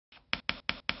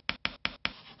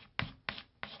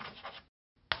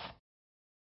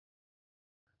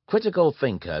Critical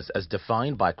thinkers, as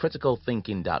defined by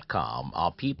criticalthinking.com,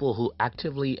 are people who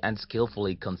actively and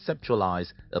skillfully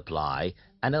conceptualize, apply,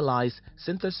 analyze,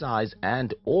 synthesize,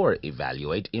 and/or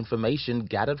evaluate information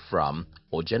gathered from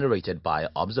or generated by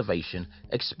observation,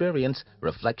 experience,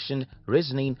 reflection,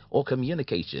 reasoning, or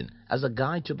communication as a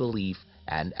guide to belief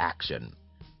and action.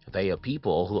 They are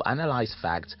people who analyze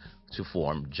facts to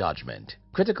form judgment.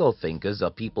 Critical thinkers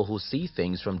are people who see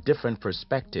things from different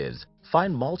perspectives,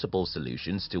 find multiple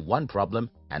solutions to one problem,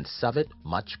 and solve it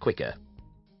much quicker.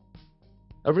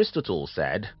 Aristotle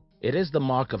said, "It is the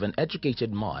mark of an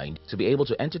educated mind to be able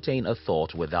to entertain a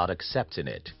thought without accepting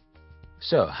it."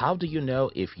 So, how do you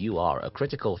know if you are a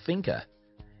critical thinker?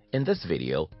 In this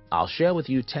video, I'll share with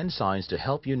you 10 signs to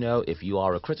help you know if you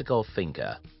are a critical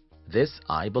thinker. This,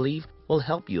 I believe, will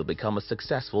help you become a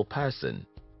successful person.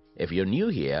 If you're new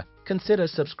here, consider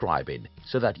subscribing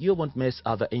so that you won't miss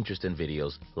other interesting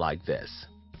videos like this.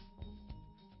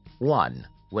 1.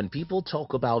 When people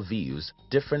talk about views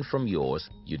different from yours,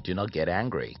 you do not get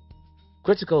angry.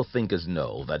 Critical thinkers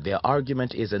know that their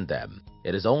argument isn't them.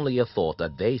 It is only a thought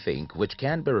that they think which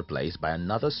can be replaced by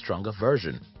another stronger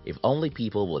version if only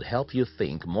people would help you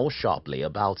think more sharply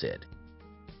about it.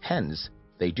 Hence,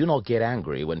 they do not get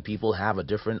angry when people have a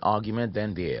different argument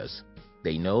than theirs.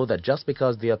 They know that just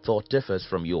because their thought differs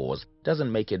from yours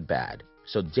doesn't make it bad,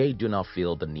 so they do not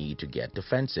feel the need to get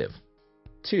defensive.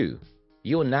 2.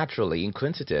 You are naturally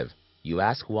inquisitive. You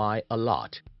ask why a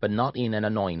lot, but not in an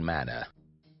annoying manner.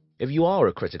 If you are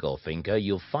a critical thinker,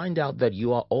 you'll find out that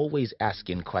you are always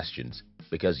asking questions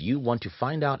because you want to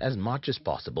find out as much as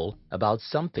possible about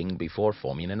something before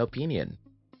forming an opinion.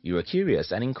 You are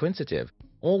curious and inquisitive,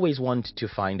 always want to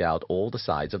find out all the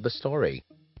sides of the story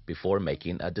before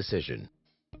making a decision.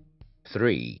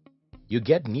 3. You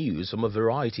get news from a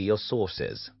variety of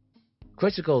sources.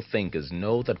 Critical thinkers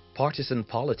know that partisan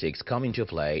politics come into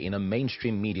play in a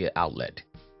mainstream media outlet,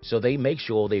 so they make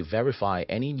sure they verify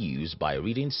any news by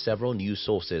reading several news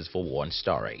sources for one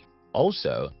story.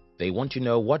 Also, they want to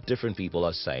know what different people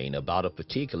are saying about a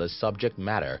particular subject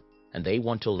matter, and they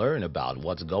want to learn about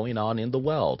what's going on in the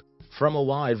world from a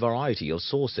wide variety of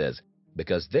sources,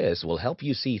 because this will help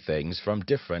you see things from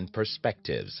different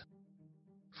perspectives.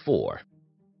 4.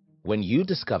 When you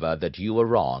discover that you are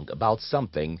wrong about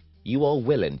something, you are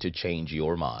willing to change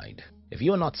your mind. If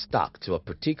you are not stuck to a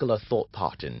particular thought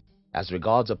pattern as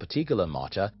regards a particular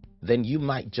matter, then you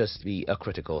might just be a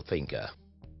critical thinker.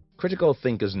 Critical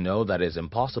thinkers know that it is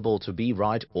impossible to be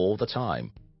right all the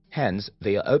time. Hence,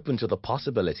 they are open to the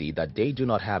possibility that they do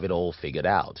not have it all figured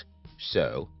out.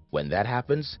 So, when that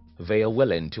happens, they are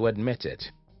willing to admit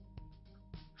it.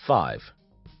 5.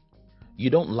 You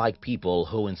don't like people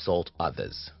who insult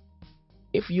others.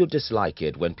 If you dislike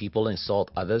it when people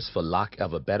insult others for lack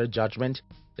of a better judgment,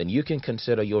 then you can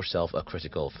consider yourself a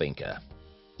critical thinker.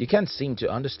 You can't seem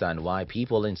to understand why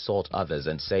people insult others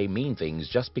and say mean things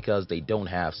just because they don't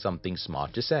have something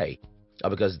smart to say,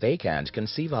 or because they can't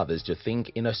conceive others to think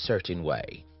in a certain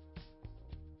way.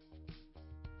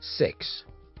 6.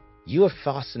 You are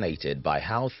fascinated by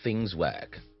how things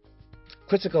work.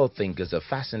 Critical thinkers are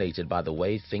fascinated by the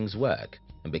way things work,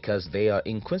 and because they are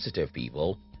inquisitive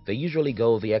people, they usually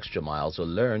go the extra mile to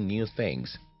learn new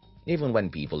things. Even when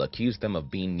people accuse them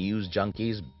of being news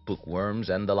junkies, bookworms,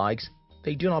 and the likes,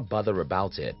 they do not bother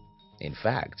about it. In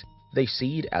fact, they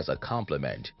see it as a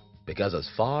compliment, because as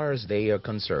far as they are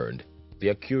concerned,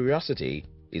 their curiosity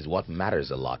is what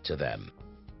matters a lot to them.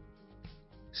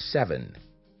 7.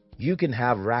 You can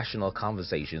have rational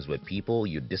conversations with people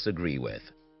you disagree with.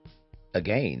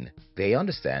 Again, they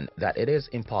understand that it is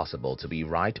impossible to be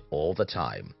right all the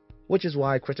time, which is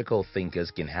why critical thinkers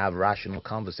can have rational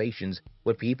conversations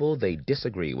with people they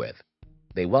disagree with.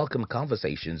 They welcome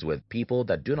conversations with people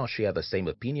that do not share the same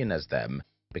opinion as them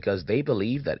because they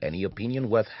believe that any opinion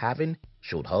worth having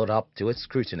should hold up to its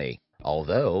scrutiny.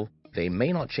 Although they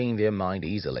may not change their mind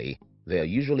easily, they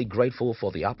are usually grateful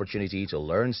for the opportunity to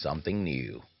learn something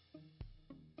new.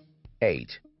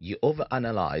 8. You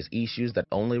overanalyze issues that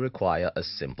only require a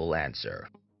simple answer.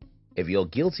 If you're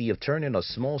guilty of turning a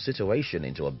small situation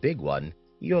into a big one,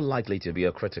 you're likely to be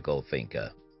a critical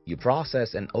thinker. You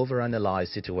process and overanalyze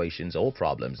situations or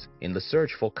problems in the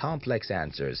search for complex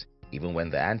answers, even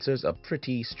when the answers are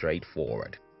pretty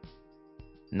straightforward.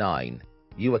 9.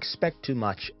 You expect too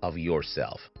much of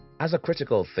yourself. As a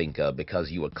critical thinker,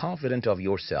 because you are confident of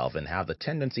yourself and have the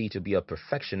tendency to be a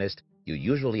perfectionist, you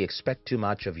usually expect too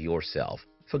much of yourself,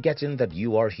 forgetting that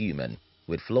you are human,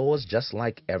 with flaws just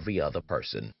like every other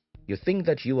person. You think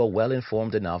that you are well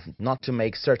informed enough not to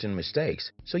make certain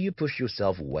mistakes, so you push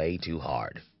yourself way too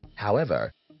hard.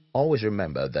 However, Always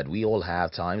remember that we all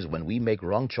have times when we make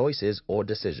wrong choices or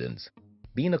decisions.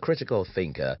 Being a critical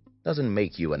thinker doesn't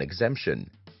make you an exemption,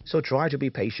 so try to be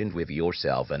patient with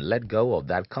yourself and let go of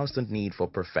that constant need for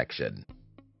perfection.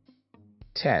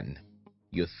 10.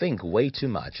 You think way too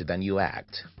much than you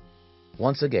act.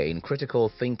 Once again, critical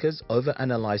thinkers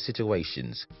overanalyze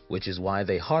situations, which is why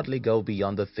they hardly go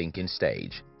beyond the thinking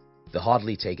stage. They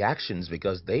hardly take actions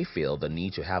because they feel the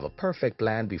need to have a perfect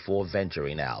plan before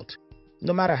venturing out.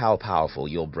 No matter how powerful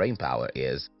your brain power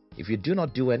is, if you do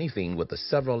not do anything with the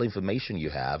several information you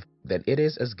have, then it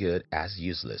is as good as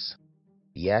useless.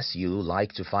 Yes, you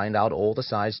like to find out all the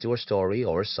sides to a story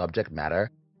or subject matter.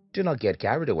 Do not get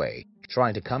carried away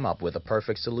trying to come up with a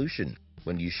perfect solution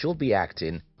when you should be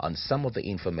acting on some of the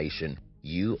information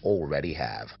you already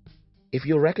have. If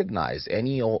you recognize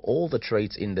any or all the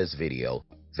traits in this video,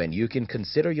 then you can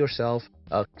consider yourself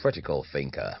a critical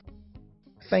thinker.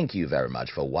 Thank you very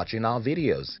much for watching our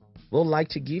videos. We'll like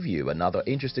to give you another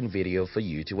interesting video for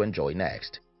you to enjoy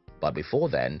next. But before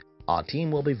then, our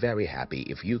team will be very happy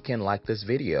if you can like this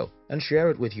video and share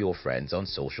it with your friends on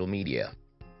social media.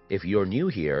 If you're new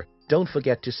here, don't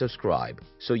forget to subscribe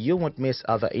so you won't miss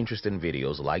other interesting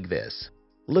videos like this.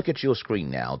 Look at your screen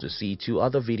now to see 2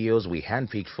 other videos we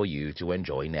handpicked for you to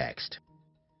enjoy next.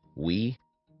 We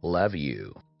love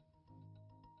you.